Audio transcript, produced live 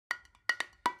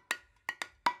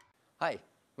Hi,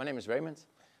 my name is Raymond.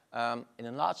 In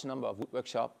a large number of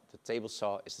woodworkshop, the table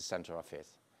saw is the center of it.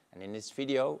 And in this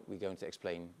video, we're going to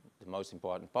explain the most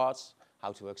important parts,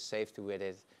 how to work safely with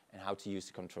it, and how to use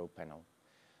the control panel.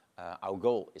 Our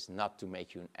goal is not to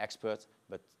make you an expert,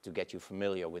 but to get you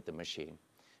familiar with the machine.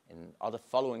 In other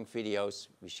following videos,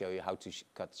 we show you how to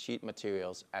cut sheet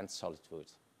materials and solid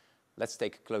wood. Let's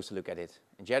take a closer look at it.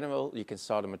 In general, you can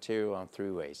saw the material on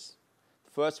three ways. The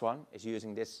first one is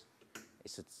using this.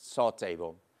 It's a saw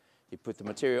table. You put the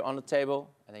material on the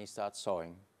table and then you start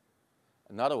sawing.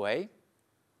 Another way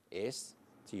is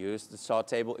to use the saw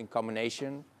table in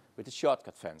combination with the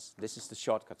shortcut fence. This is the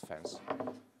shortcut fence.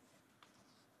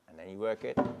 And then you work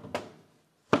it.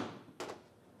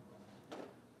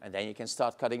 And then you can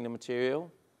start cutting the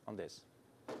material on this.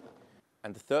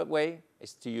 And the third way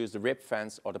is to use the rib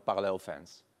fence or the parallel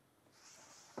fence.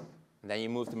 And then you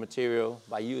move the material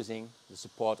by using the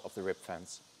support of the rib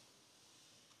fence.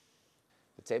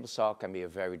 The table saw can be a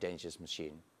very dangerous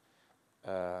machine.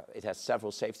 It has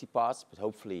several safety parts, but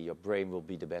hopefully your brain will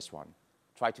be the best one.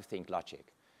 Try to think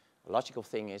logic. A logical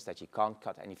thing is that you can't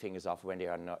cut any fingers off when they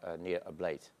are near a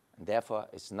blade. And therefore,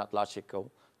 it's not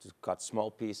logical to cut small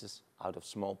pieces out of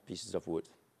small pieces of wood.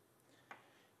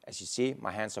 As you see,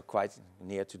 my hands are quite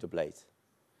near to the blade.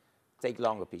 Take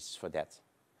longer pieces for that.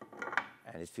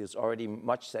 And it feels already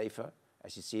much safer.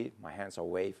 As you see, my hands are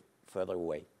way further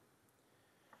away.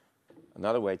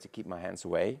 Another way to keep my hands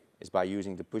away is by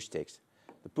using the push sticks.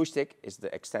 The push stick is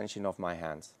the extension of my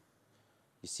hand.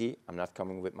 You see, I'm not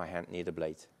coming with my hand near the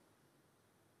blade.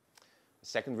 The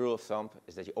second rule of thumb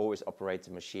is that you always operate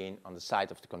the machine on the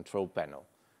side of the control panel.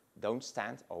 Don't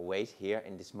stand or wait here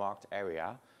in this marked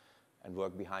area and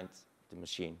work behind the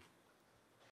machine.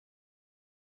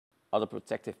 Other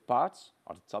protective parts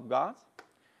are the top guard,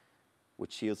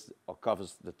 which shields or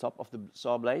covers the top of the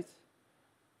saw blade,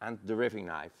 and the riving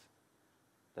knife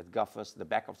that covers the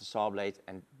back of the saw blade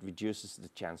and reduces the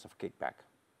chance of kickback.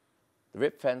 The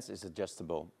rib fence is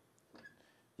adjustable.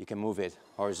 You can move it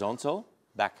horizontal,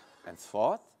 back and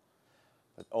forth,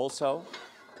 but also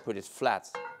put it flat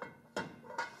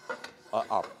or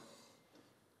up.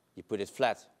 You put it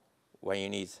flat when you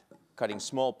need cutting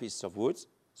small pieces of wood,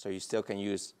 so you still can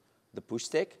use the push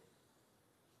stick,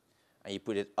 and you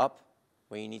put it up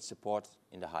when you need support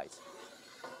in the height.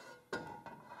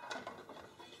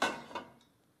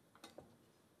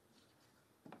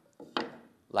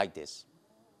 Like this.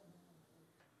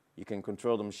 You can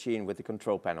control the machine with the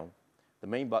control panel. The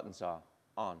main buttons are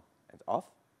on and off.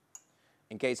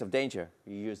 In case of danger,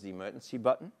 you use the emergency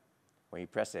button. When you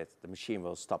press it, the machine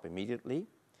will stop immediately.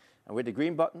 And with the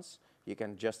green buttons, you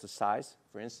can adjust the size,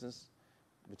 for instance,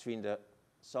 between the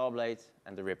saw blade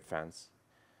and the rib fence.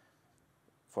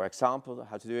 For example,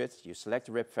 how to do it, you select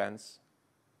the rib fence,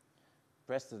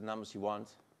 press the numbers you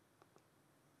want,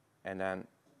 and then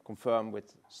confirm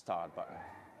with start button.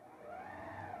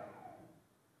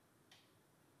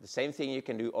 The same thing you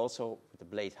can do also with the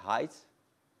blade height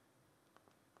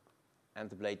and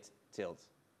the blade tilt.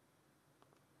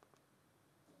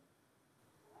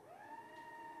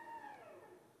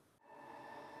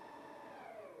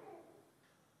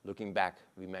 Looking back,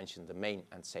 we mentioned the main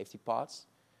and safety parts,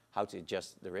 how to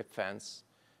adjust the rib fence,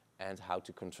 and how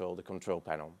to control the control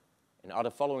panel. In other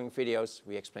following videos,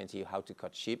 we explain to you how to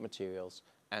cut sheet materials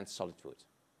and solid wood.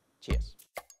 Cheers!